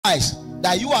realize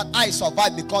that you and I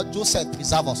survived because Joseph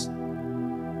preserved us.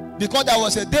 Because there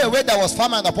was a day where there was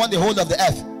famine upon the whole of the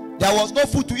earth. There was no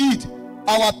food to eat.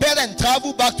 Our parents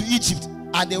traveled back to Egypt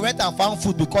and they went and found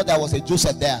food because there was a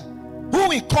Joseph there. Who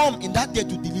will come in that day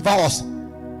to deliver us?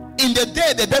 In the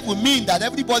day the devil mean that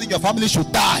everybody in your family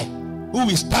should die, who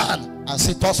will stand and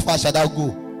say, thus far shall thou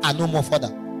go and no more further?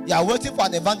 You are waiting for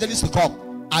an evangelist to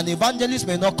come. An evangelist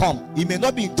may not come. He may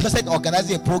not be interested in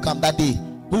organizing a program that day.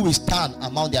 Who will stand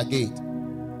among their gate?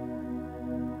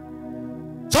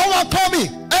 Someone call me.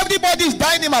 Everybody is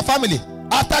dying in my family.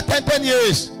 After 10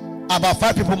 years, about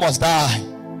 5 people must die.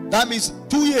 That means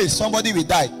 2 years somebody will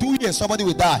die. 2 years somebody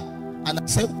will die. And I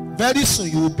said, very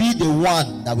soon you will be the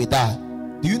one that will die.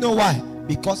 Do you know why?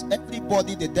 Because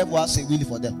everybody, the devil has a will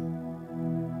for them.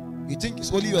 You think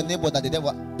it's only your neighbor that the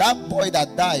devil. That boy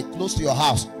that died close to your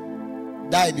house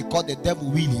died because the devil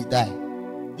will he die.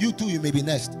 You too, you may be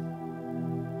next.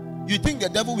 You think the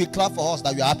devil will clap for us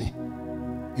that you are happy?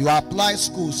 You apply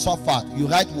school, suffered, you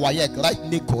write WAEC, write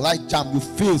NICO, write JAM, you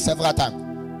fail several times,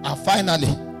 and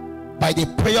finally, by the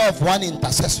prayer of one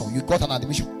intercessor, you got an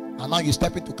admission, and now you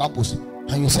step into campus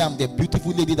and you say, I'm the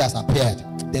beautiful lady that's appeared.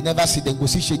 They never see them go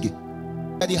see Shege.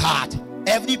 Very hard.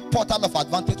 Every portal of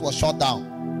advantage was shut down.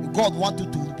 God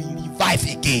wanted to be revived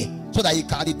again so that you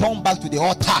can return back to the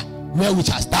altar where which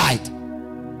has died.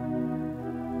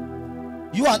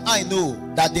 You and I know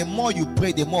that the more you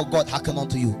pray, the more God hearken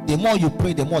unto you. The more you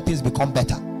pray, the more things become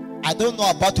better. I don't know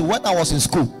about you. When I was in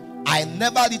school, I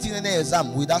never written any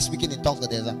exam without speaking in tongues at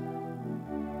the exam.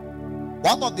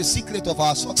 One of the secrets of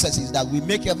our success is that we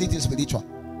make everything spiritual.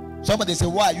 Somebody say,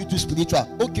 why are you too spiritual?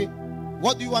 Okay,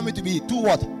 what do you want me to be? Do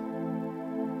what?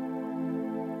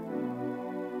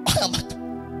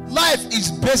 Life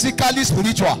is basically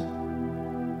spiritual.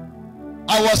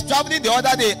 I was traveling the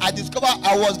other day. I discovered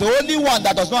I was the only one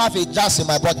that does not have a jazz in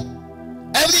my body.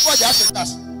 Everybody has a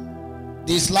jazz.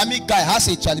 The Islamic guy has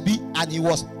a chalbi, and he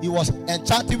was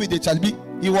enchanting with the chalbi.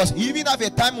 He even have a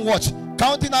time watch,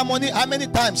 counting how many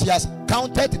times he has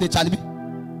counted the chalbi.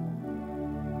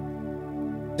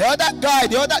 The other guy,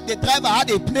 the driver had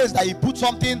a place that he put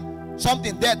something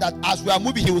there that as we are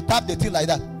moving, he will tap the thing like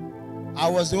that. I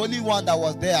was the only one that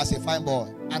was there as a fine boy,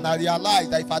 and I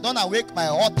realized that if I don't awake my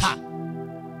altar,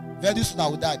 very soon I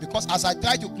will die. Because as I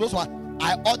try to close one,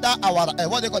 I order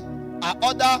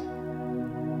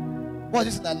what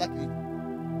is it I like it?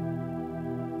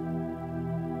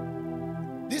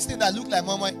 This thing that look like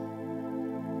mama.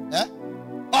 Eh?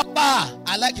 Okpa,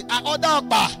 I like it. I order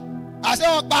okpa. I say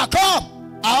okpa, come.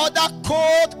 I order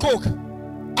cold coke.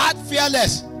 Add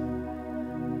fearless.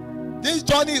 This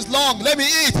journey is long. Let me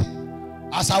eat.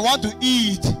 As I want to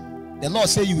eat, the Lord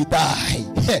say you will die.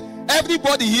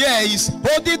 Everybody here is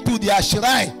holding to their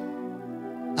shrine.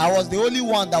 I was the only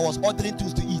one that was ordering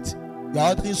things to eat. You are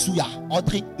ordering suya,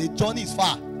 ordering. The journey is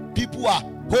far. People are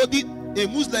holding. A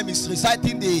Muslim is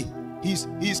reciting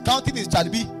he's counting his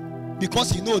chalbi because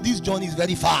he knows this journey is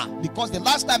very far. Because the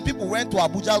last time people went to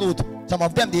Abuja Road, some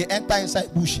of them they enter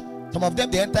inside bush, some of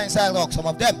them they enter inside rock, some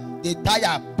of them they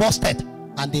tire busted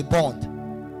and they burned.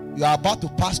 You are about to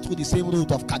pass through the same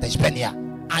route of Kadesh Barnea,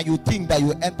 and you think that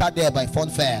you enter there by fun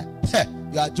fair.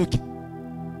 You are joking.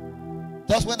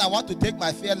 Just when I want to take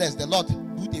my fearless, the Lord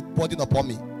do the burden upon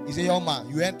me. He said, young man,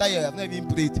 you enter here, I've never even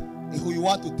prayed. You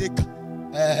want to take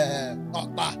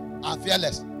and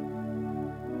fearless.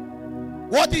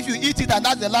 What if you eat it and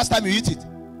that's the last time you eat it?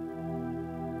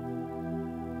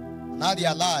 Now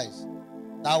realize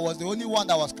that I was the only one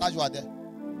that was casual there.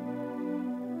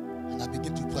 And I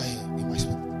began to pray in my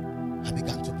spirit. I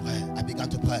began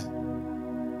to pray.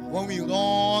 When we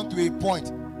run to a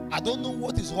point, I don't know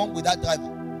what is wrong with that driver.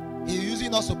 He's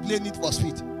using us to play Need for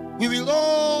Speed. We will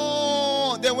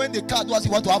run. Then when the car does, he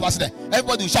want to have accident,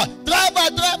 everybody will shout, driver,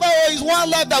 oh, it's one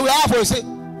life that we have. We say,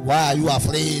 why are you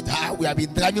afraid? We have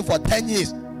been driving for 10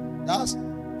 years.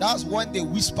 That's when the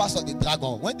whispers of the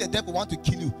dragon. When the devil want to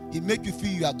kill you, he make you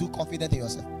feel you are too confident in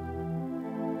yourself.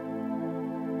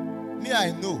 Me,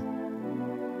 I know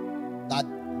that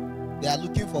they are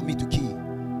looking for me to kill.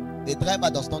 The driver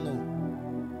does not know.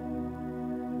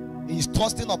 He is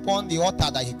trusting upon the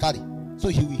altar that he carry, so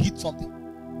he will hit something.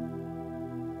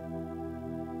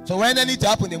 So when anything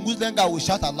happen, the Muslim guy will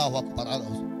shout Allahu Akbar.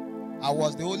 I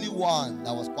was the only one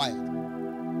that was quiet.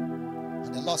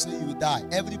 And the Lord said, you will die.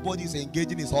 Everybody is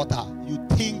engaging his altar. You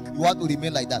think you want to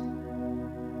remain like that.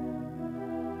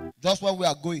 Just when we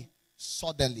are going,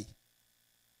 suddenly.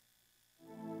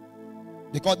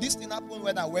 Because this thing happened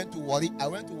when I went to Warri.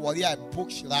 I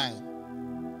broke shrine.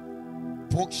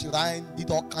 Did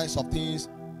all kinds of things.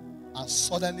 And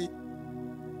suddenly,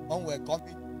 when we were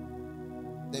coming,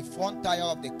 the front tire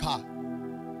of the car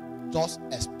just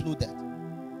exploded.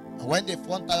 And when the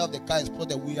front tire of the car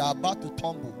exploded, we are about to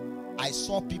tumble. I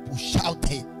saw people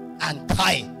shouting and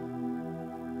crying.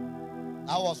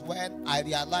 That was when I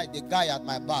realized the guy at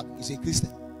my back is a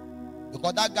Christian.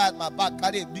 Because that guy at my back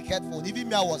carried a big headphone. Even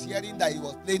me, I was hearing that he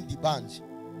was playing the band.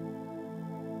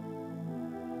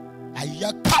 I hear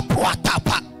kapwa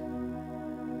tapa.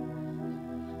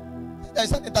 There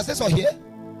is an intercessor here.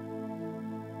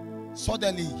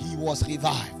 Suddenly he was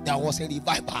revived. There was a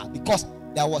revival because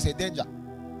there was a danger.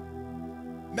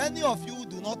 Many of you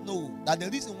do not know that the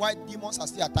reason why demons are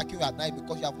still attacking you at night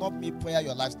because you have not made prayer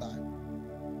your lifestyle.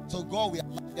 So God will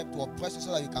allow them to oppress you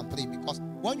so that you can pray. Because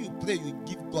when you pray, you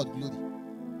give God glory.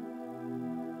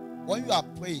 When you are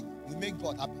praying, you make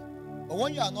God happy. But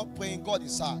when you are not praying, God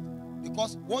is sad.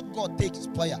 Because what God takes is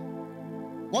prayer.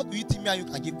 What do you think me and you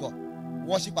can give God?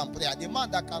 Worship and prayer. The man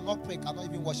that cannot pray cannot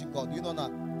even worship God. Do you know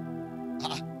that?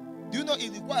 Do you know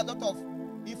it requires a lot of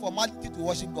informality to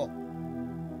worship God?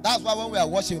 That's why when we are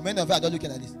worshiping, many of you are not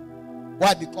looking at this.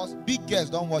 Why? Because big girls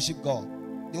don't worship God.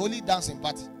 They only dance in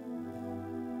party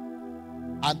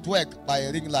and twerk by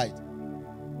a ring light.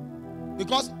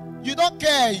 Because you don't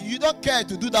care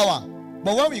to do that one.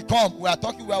 But when we come, we are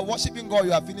talking, we are worshiping God,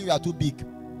 you are feeling you are too big.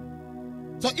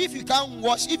 So if you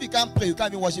can't pray, you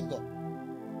can't even worship God.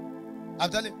 I'm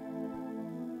telling you.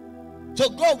 So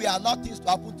God will allow things to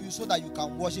happen to you so that you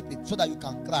can worship Him, so that you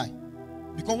can cry.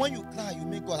 Because when you cry, you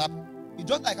make God happy. It's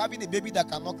just like having a baby that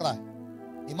cannot cry.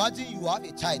 Imagine you have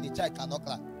a child, the child cannot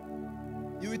cry.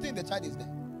 You will think the child is there.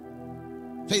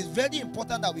 So it's very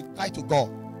important that we cry to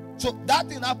God. So that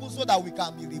thing happens so that we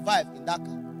can be revived in that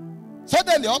car.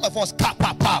 Suddenly all of us, and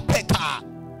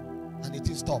the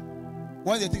thing stop.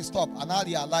 When the thing stop, and I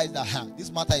realize that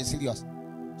this matter is serious.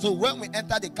 So when we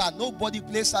enter the car, nobody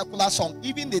plays circular song.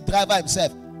 Even the driver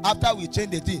himself, after we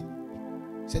change the thing,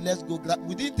 said, let's go.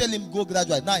 We didn't tell him go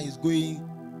graduate. Now he's going.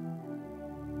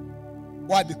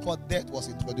 Why? Because death was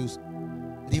introduced.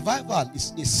 Revival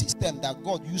is a system that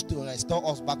God used to restore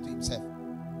us back to Himself.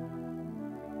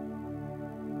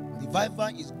 Revival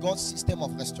is God's system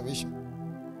of restoration.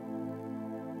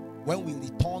 When we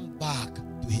return back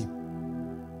to Him.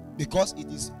 Because it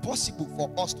is possible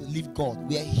for us to leave God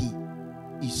where He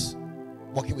is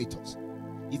working with us.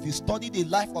 If you study the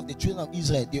life of the children of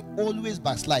Israel, they always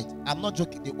backslide. I'm not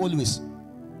joking, they always.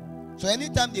 So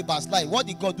anytime they backslide, what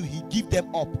did God do? He give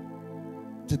them up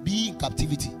to be in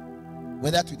captivity.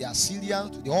 Whether to the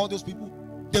Assyrians, to all those people,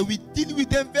 they will deal with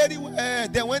them very well.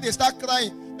 Then when they start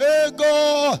crying, hey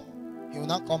God, He will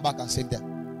not come back and save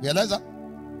them. Realize that?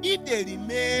 If they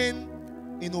remain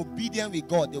in obedience with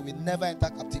God, they will never enter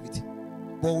captivity.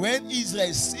 But when Israel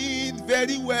is seen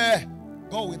very well,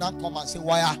 God will not come and say,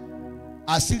 why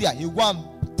Assyria? He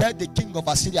will tell the king of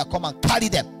Assyria, come and carry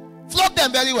them. Flog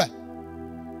them very well.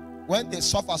 When they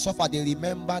suffer, they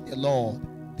remember the Lord.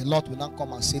 The Lord will not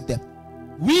come and save them.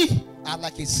 We are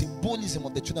like a symbolism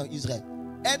of the children of Israel.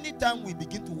 Anytime we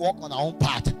begin to walk on our own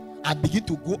path and begin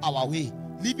to go our way,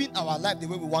 living our life the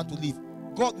way we want to live,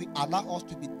 God will allow us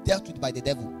to be dealt with by the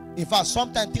devil. In fact,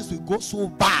 sometimes things will go so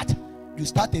bad. You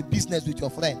start a business with your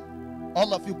friend.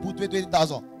 All of you put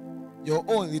 20,000. Your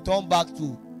own return back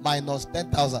to minus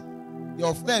 10,000.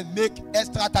 Your friend make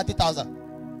extra 30,000.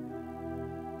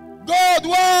 God,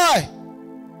 why?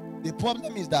 The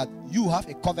problem is that you have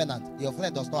a covenant your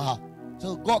friend does not have.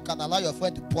 So God can allow your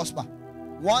friend to prosper.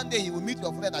 One day He will meet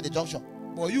your friend at the junction.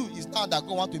 But you, it's now that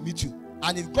God wants to meet you.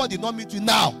 And if God did not meet you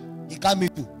now, He can't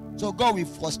meet you. So God will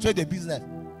frustrate the business.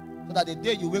 So that the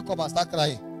day you wake up and start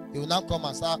crying, He will now come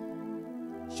and start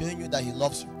showing you that He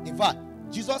loves you. In fact,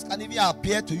 Jesus can even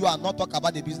appear to you and not talk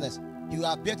about the business. He will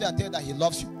appear to you and tell you that He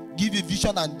loves you. Give you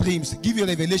vision and dreams. Give you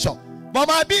revelation. But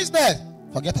my business,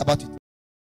 forget about it.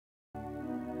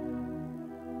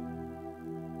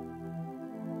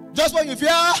 Just when you fear,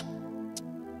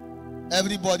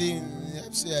 everybody in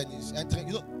FCN is entering.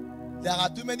 You know, there are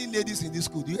too many ladies in this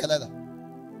school. Do you realize that?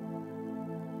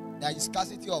 There is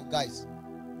scarcity of guys.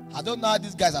 I don't know how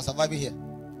these guys are surviving here.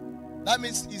 That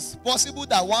means it's possible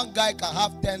that one guy can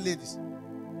have 10 ladies.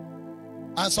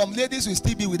 And some ladies will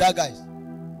still be with that guys.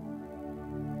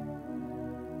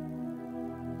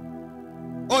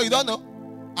 Oh, you don't know?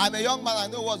 I'm a young man. I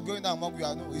know what's going on among you.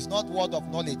 I know it's not word of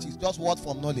knowledge. It's just word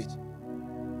from knowledge.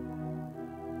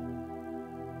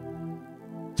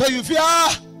 So you fear?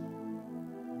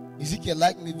 Ezekiel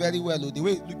liked me very well. The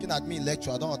way he's looking at me in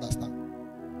lecture, I don't understand.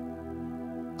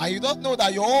 And you don't know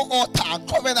that your own altar and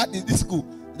covenant in this school,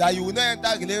 that you will not enter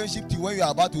a relationship till when you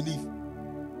are about to leave.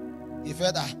 He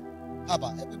felt that,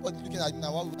 everybody looking at me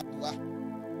now, what will I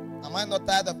do? Am I not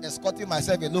tired of escorting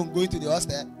myself alone going to the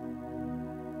hostel?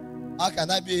 How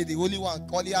can I be the only one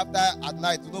calling after at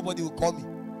night? Nobody will call me.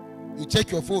 You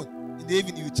check your phone in the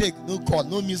evening. You check, no call,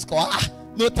 no missed call,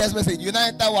 no text message. You now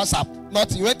enter WhatsApp,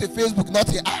 nothing. You went to Facebook,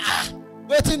 nothing.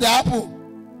 Waiting the apple.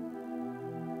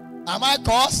 Am I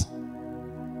cursed?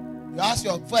 You ask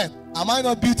your friend, am I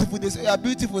not beautiful? They say you are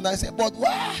beautiful. And I say, but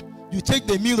why? You check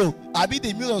the mirror. I be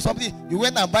the mirror or something. You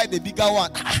went and buy the bigger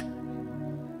one.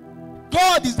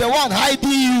 God is the one hiding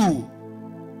you.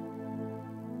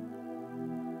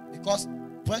 Because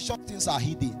precious things are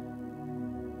hidden.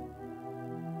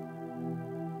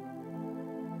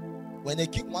 When a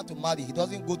king wants to marry, he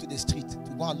doesn't go to the street to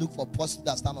go and look for prostitutes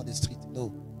that stand on the street.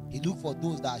 No. He looks for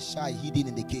those that are shy, hidden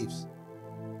in the caves.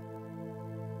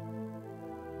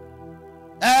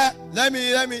 Let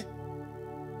me.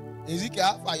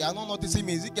 Ezekiel, you are not noticing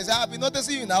me. Ezekiel said, I've been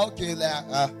noticing you now. Okay,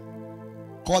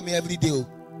 call me every day.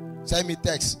 Send me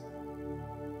text.